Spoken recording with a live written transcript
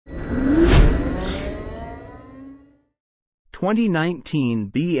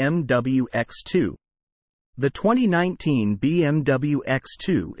2019 BMW X2. The 2019 BMW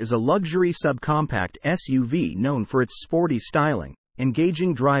X2 is a luxury subcompact SUV known for its sporty styling,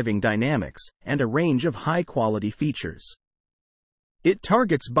 engaging driving dynamics, and a range of high-quality features. It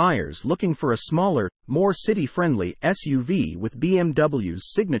targets buyers looking for a smaller, more city-friendly SUV with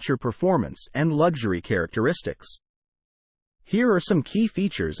BMW's signature performance and luxury characteristics. Here are some key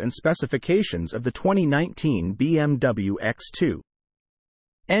features and specifications of the 2019 BMW X2.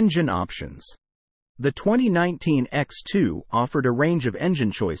 Engine options. The 2019 X2 offered a range of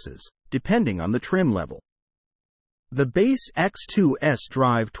engine choices, depending on the trim level. The base X2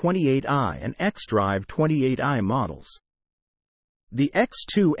 S-Drive 28i and X-Drive 28i models. The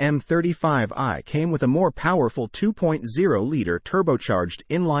X2 M35i came with a more powerful 2.0-liter turbocharged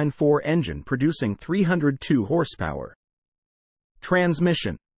inline-4 engine producing 302 horsepower.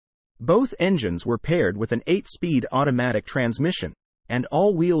 Transmission. Both engines were paired with an 8-speed automatic transmission, and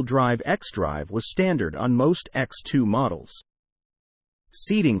all-wheel drive X-Drive was standard on most X2 models.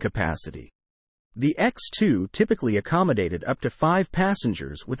 Seating capacity. The X2 typically accommodated up to 5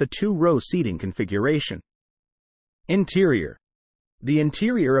 passengers with a 2-row seating configuration. Interior. The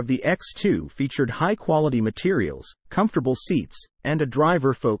interior of the X2 featured high-quality materials, comfortable seats, and a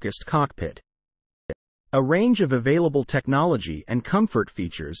driver-focused cockpit. A range of available technology and comfort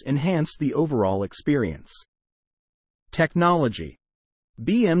features enhanced the overall experience. Technology.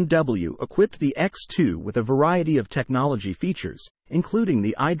 BMW equipped the X2 with a variety of technology features, including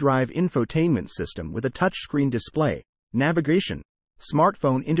the iDrive infotainment system with a touchscreen display, navigation,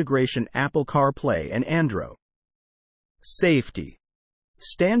 smartphone integration, Apple CarPlay and Android. Safety.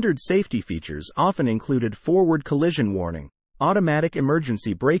 Standard safety features often included forward collision warning, automatic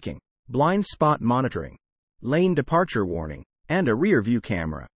emergency braking, blind spot monitoring, lane departure warning, and a rear-view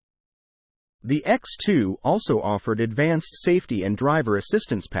camera. The X2 also offered advanced safety and driver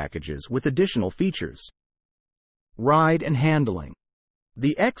assistance packages with additional features. Ride and handling.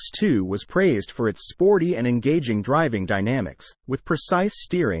 The X2 was praised for its sporty and engaging driving dynamics, with precise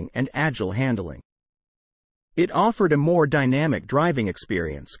steering and agile handling. It offered a more dynamic driving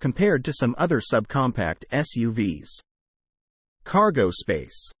experience compared to some other subcompact SUVs. Cargo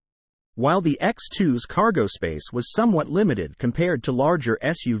space. While the X2's cargo space was somewhat limited compared to larger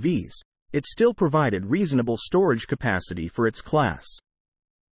SUVs, it still provided reasonable storage capacity for its class.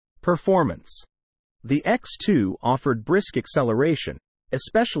 Performance. The X2 offered brisk acceleration,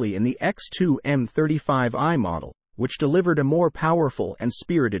 especially in the X2 M35i model, which delivered a more powerful and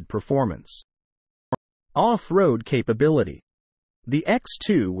spirited performance. Off-road capability. The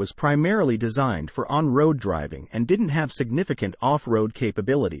X2 was primarily designed for on-road driving and didn't have significant off-road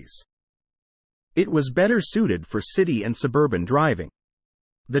capabilities. It was better suited for city and suburban driving.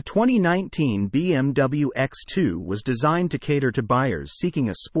 The 2019 BMW X2 was designed to cater to buyers seeking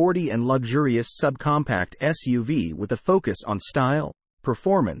a sporty and luxurious subcompact SUV with a focus on style,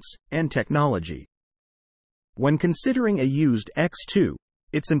 performance, and technology. When considering a used X2,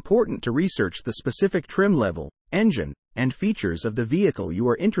 it's important to research the specific trim level, engine, and features of the vehicle you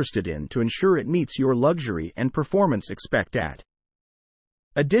are interested in to ensure it meets your luxury and performance expectations.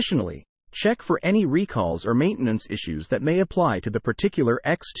 Additionally, check for any recalls or maintenance issues that may apply to the particular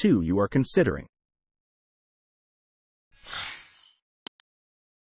X2 you are considering.